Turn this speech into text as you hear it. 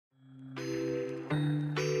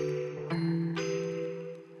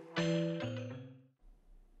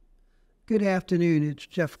Good afternoon. It's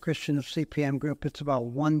Jeff Christian of CPM Group. It's about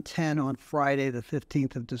 1:10 on Friday, the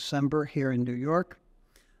 15th of December here in New York.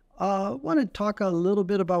 I want to talk a little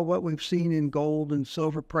bit about what we've seen in gold and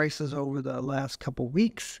silver prices over the last couple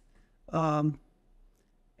weeks, and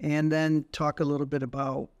then talk a little bit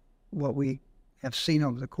about what we have seen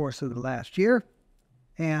over the course of the last year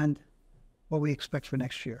and what we expect for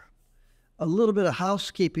next year. A little bit of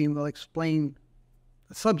housekeeping will explain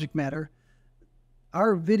the subject matter.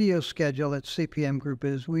 Our video schedule at CPM Group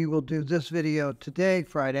is we will do this video today,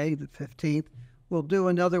 Friday, the 15th. We'll do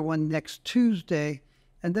another one next Tuesday,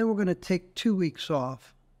 and then we're going to take 2 weeks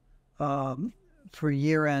off for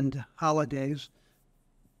year-end holidays.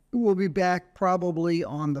 We'll be back probably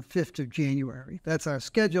on the 5th of January. That's our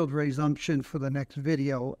scheduled resumption for the next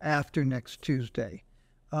video after next Tuesday.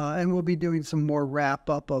 And we'll be doing some more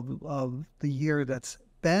wrap-up of the year that's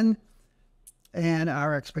been and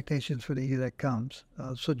our expectations for the year that comes.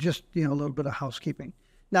 So just, a little bit of housekeeping.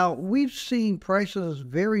 Now, we've seen prices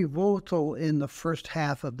very volatile in the first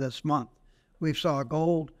half of this month. We saw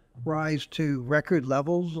gold rise to record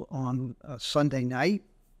levels on Sunday night,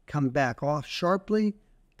 come back off sharply,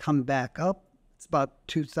 come back up. It's about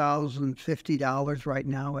 $2,050 right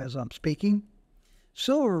now as I'm speaking.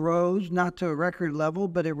 Silver rose, not to a record level,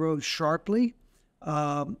 but it rose sharply,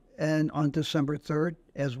 and on December 3rd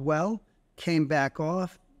as well. Came back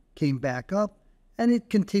off, came back up, and it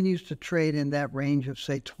continues to trade in that range of,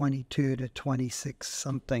 say, 22 to 26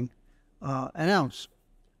 something an ounce.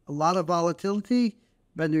 A lot of volatility,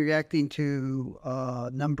 been reacting to a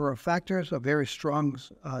number of factors. A very strong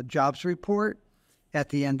jobs report at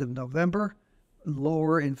the end of November,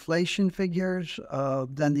 lower inflation figures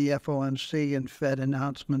than the FOMC and Fed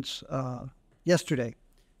announcements yesterday,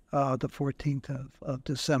 the 14th of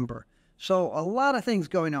December. So a lot of things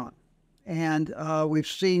going on. And we've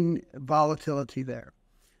seen volatility there.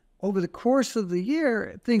 Over the course of the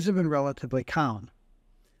year, things have been relatively calm.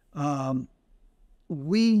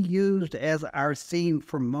 We used as our theme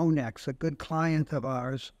for Monex, a good client of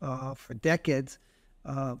ours for decades.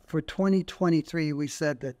 For 2023, we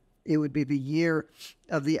said that it would be the year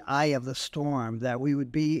of the eye of the storm, that we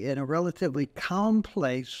would be in a relatively calm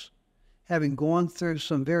place, having gone through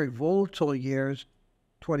some very volatile years,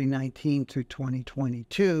 2019 through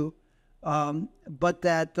 2022. But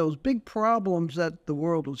that those big problems that the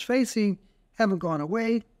world was facing haven't gone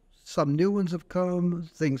away. Some new ones have come,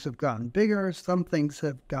 things have gotten bigger, some things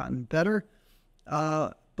have gotten better,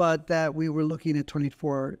 but that we were looking at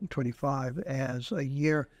 24 and 25 as a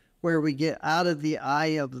year where we get out of the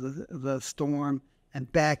eye of the storm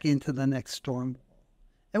and back into the next storm.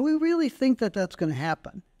 And we really think that that's going to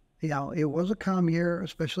happen. It was a calm year,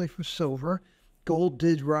 especially for silver. Gold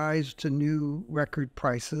did rise to new record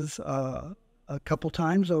prices a couple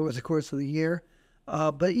times over the course of the year.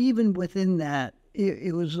 But even within that,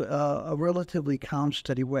 it was a relatively calm,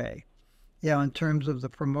 steady way. In terms of the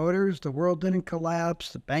promoters, the world didn't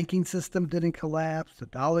collapse. The banking system didn't collapse. The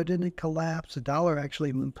dollar didn't collapse. The dollar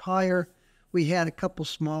actually moved higher. We had a couple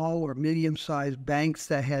small or medium-sized banks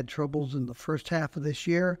that had troubles in the first half of this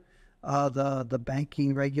year. The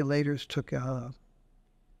banking regulators took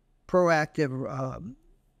proactive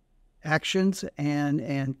actions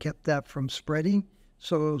and kept that from spreading.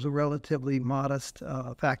 So it was a relatively modest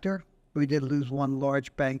factor. We did lose one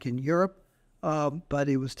large bank in Europe, but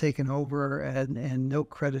it was taken over and no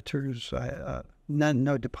creditors,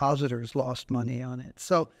 no depositors lost money on it.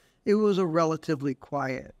 So it was a relatively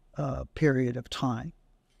quiet period of time.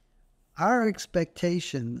 Our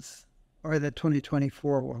expectations are that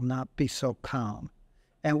 2024 will not be so calm.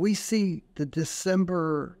 And we see the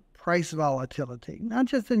December price volatility, not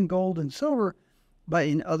just in gold and silver, but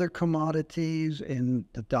in other commodities. And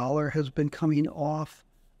the dollar has been coming off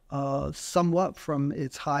somewhat from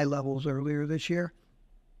its high levels earlier this year.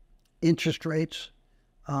 Interest rates,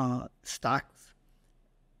 stocks,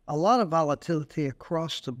 a lot of volatility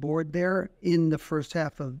across the board there in the first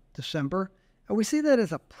half of December. And we see that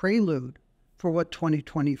as a prelude for what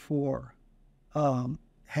 2024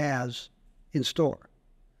 has in store.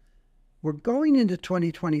 We're going into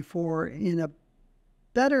 2024 in a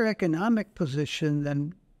better economic position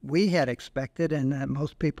than we had expected and that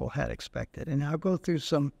most people had expected. And I'll go through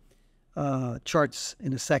some charts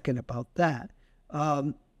in a second about that.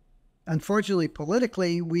 Unfortunately,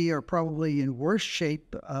 politically, we are probably in worse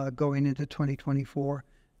shape going into 2024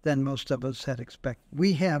 than most of us had expected.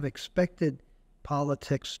 We have expected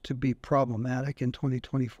politics to be problematic in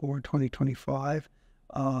 2024, 2025.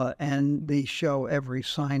 And they show every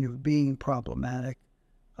sign of being problematic,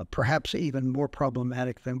 perhaps even more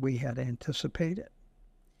problematic than we had anticipated.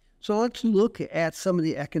 So let's look at some of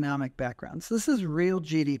the economic backgrounds. This is real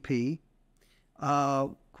GDP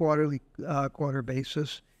quarter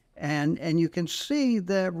basis. And you can see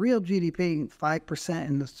that real GDP, 5%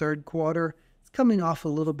 in the third quarter. It's coming off a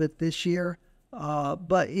little bit this year,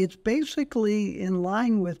 but it's basically in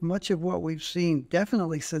line with much of what we've seen,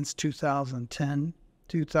 definitely since 2010,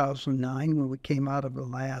 2009, when we came out of the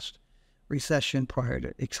last recession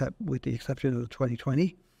with the exception of the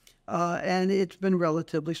 2020. And it's been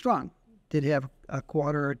relatively strong. Did have a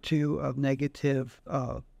quarter or two of negative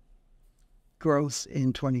growth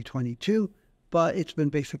in 2022, but it's been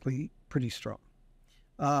basically pretty strong.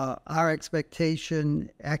 Our expectation,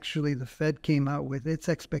 actually, the Fed came out with its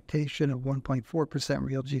expectation of 1.4%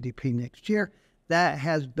 real GDP next year. That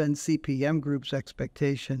has been CPM Group's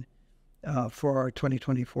expectation for our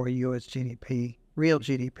 2024 U.S. GDP, real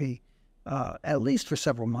GDP, at least for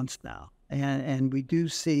several months now. And we do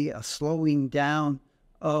see a slowing down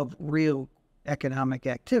of real economic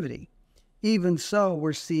activity. Even so,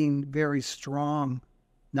 we're seeing very strong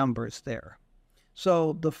numbers there.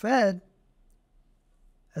 So the Fed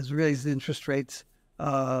has raised interest rates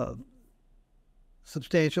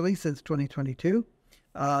substantially since 2022.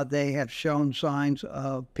 They have shown signs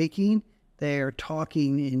of peaking. They are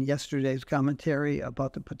talking in yesterday's commentary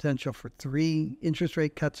about the potential for 3 interest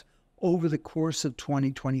rate cuts over the course of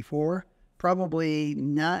 2024. Probably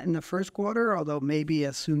not in the first quarter, although maybe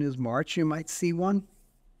as soon as March you might see one.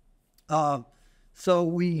 So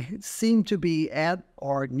we seem to be at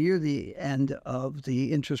or near the end of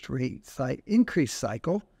the interest rate increase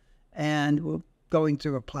cycle, and we're going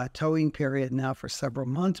through a plateauing period now for several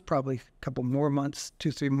months, probably a couple more months,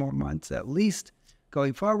 2-3 more months at least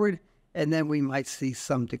going forward, and then we might see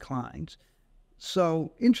some declines.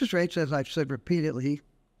 So interest rates, as I've said repeatedly,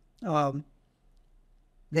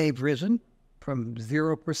 they've risen from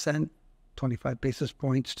 0%, 25 basis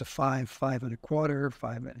points to 5.25%,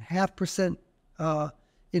 5.5%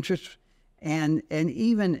 interest. And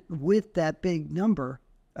even with that big number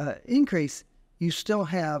increase, you still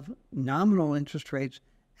have nominal interest rates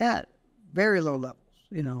at very low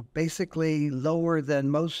levels, basically lower than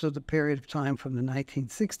most of the period of time from the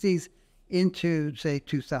 1960s into, say,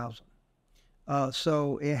 2000.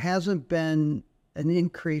 So it hasn't been an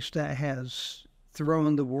increase that has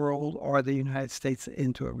thrown the world or the United States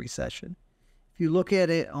into a recession. If you look at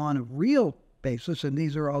it on a real basis, and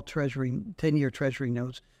these are all 10-year Treasury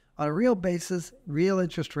notes, on a real basis, real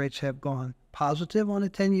interest rates have gone positive on a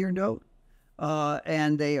 10-year note,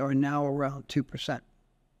 and they are now around 2%.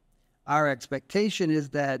 Our expectation is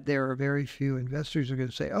that there are very few investors who are going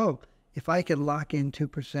to say, oh, if I can lock in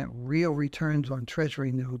 2% real returns on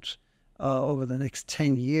Treasury notes over the next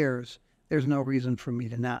 10 years, there's no reason for me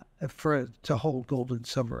to hold gold and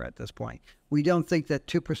silver at this point. We don't think that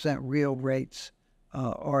 2% real rates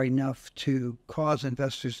are enough to cause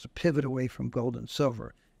investors to pivot away from gold and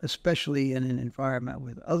silver, especially in an environment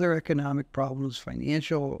with other economic problems,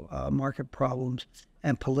 financial market problems,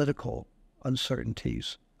 and political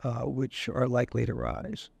uncertainties, which are likely to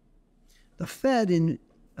rise. The Fed, in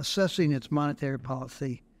assessing its monetary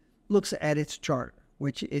policy, looks at its chart,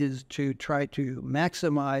 which is to try to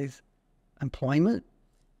maximize employment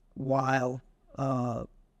while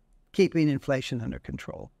keeping inflation under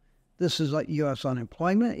control. This is like U.S.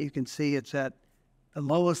 unemployment. You can see it's at the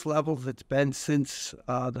lowest levels it's been since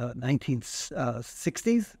the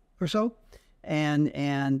 1960s or so.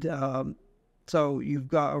 And so you've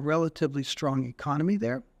got a relatively strong economy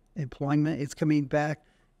there. Employment is coming back.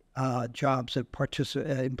 Jobs and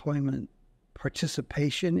employment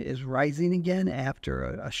participation is rising again after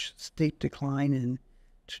a steep decline in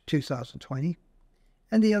 2020.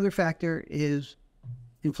 And the other factor is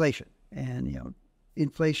inflation. And,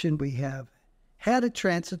 inflation, we have had a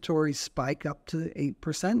transitory spike up to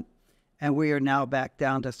 8%, and we are now back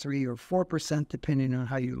down to 3 or 4%, depending on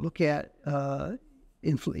how you look at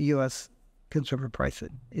U.S. consumer price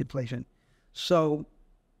inflation. So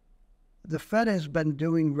the Fed has been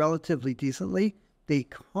doing relatively decently. The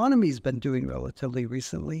economy's been doing relatively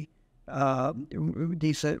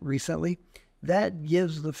decent recently. That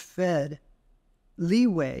gives the Fed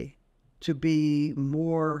leeway to be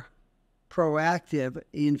more proactive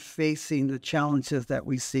in facing the challenges that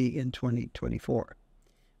we see in 2024.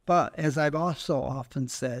 But as I've also often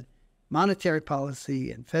said, monetary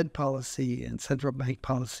policy and Fed policy and central bank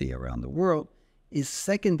policy around the world is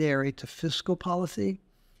secondary to fiscal policy.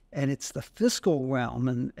 And it's the fiscal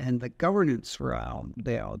realm and the governance realm,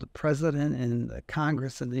 the president and the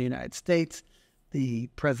Congress in the United States, the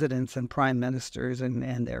presidents and prime ministers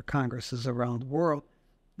and their Congresses around the world.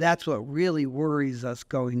 That's what really worries us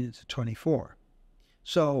going into 24.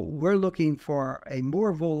 So we're looking for a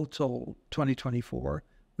more volatile 2024.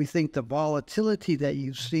 We think the volatility that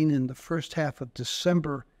you've seen in the first half of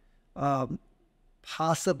December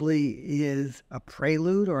possibly is a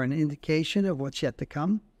prelude or an indication of what's yet to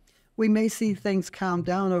come. We may see things calm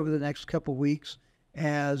down over the next couple of weeks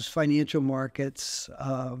as financial markets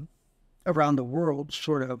around the world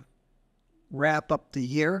sort of wrap up the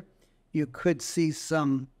year. You could see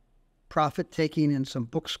some profit taking and some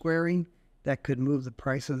book squaring that could move the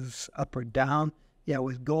prices up or down. Yeah,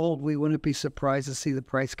 with gold, we wouldn't be surprised to see the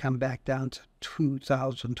price come back down to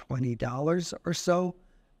 $2,020 or so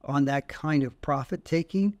on that kind of profit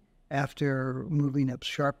taking after moving up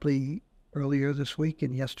sharply earlier this week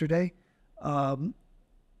and yesterday. And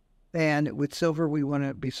with silver, we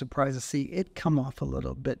wouldn't be surprised to see it come off a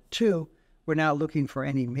little bit too. We're not looking for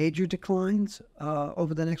any major declines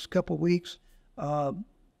over the next couple of weeks, but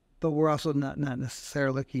we're also not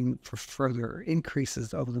necessarily looking for further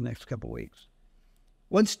increases over the next couple of weeks.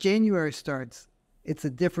 Once January starts, it's a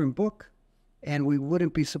different book, and we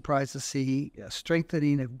wouldn't be surprised to see a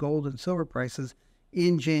strengthening of gold and silver prices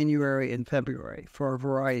in January and February for a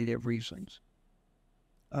variety of reasons.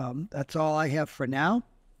 That's all I have for now.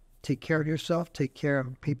 Take care of yourself. Take care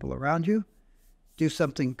of people around you. Do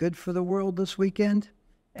something good for the world this weekend,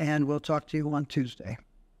 and we'll talk to you on Tuesday.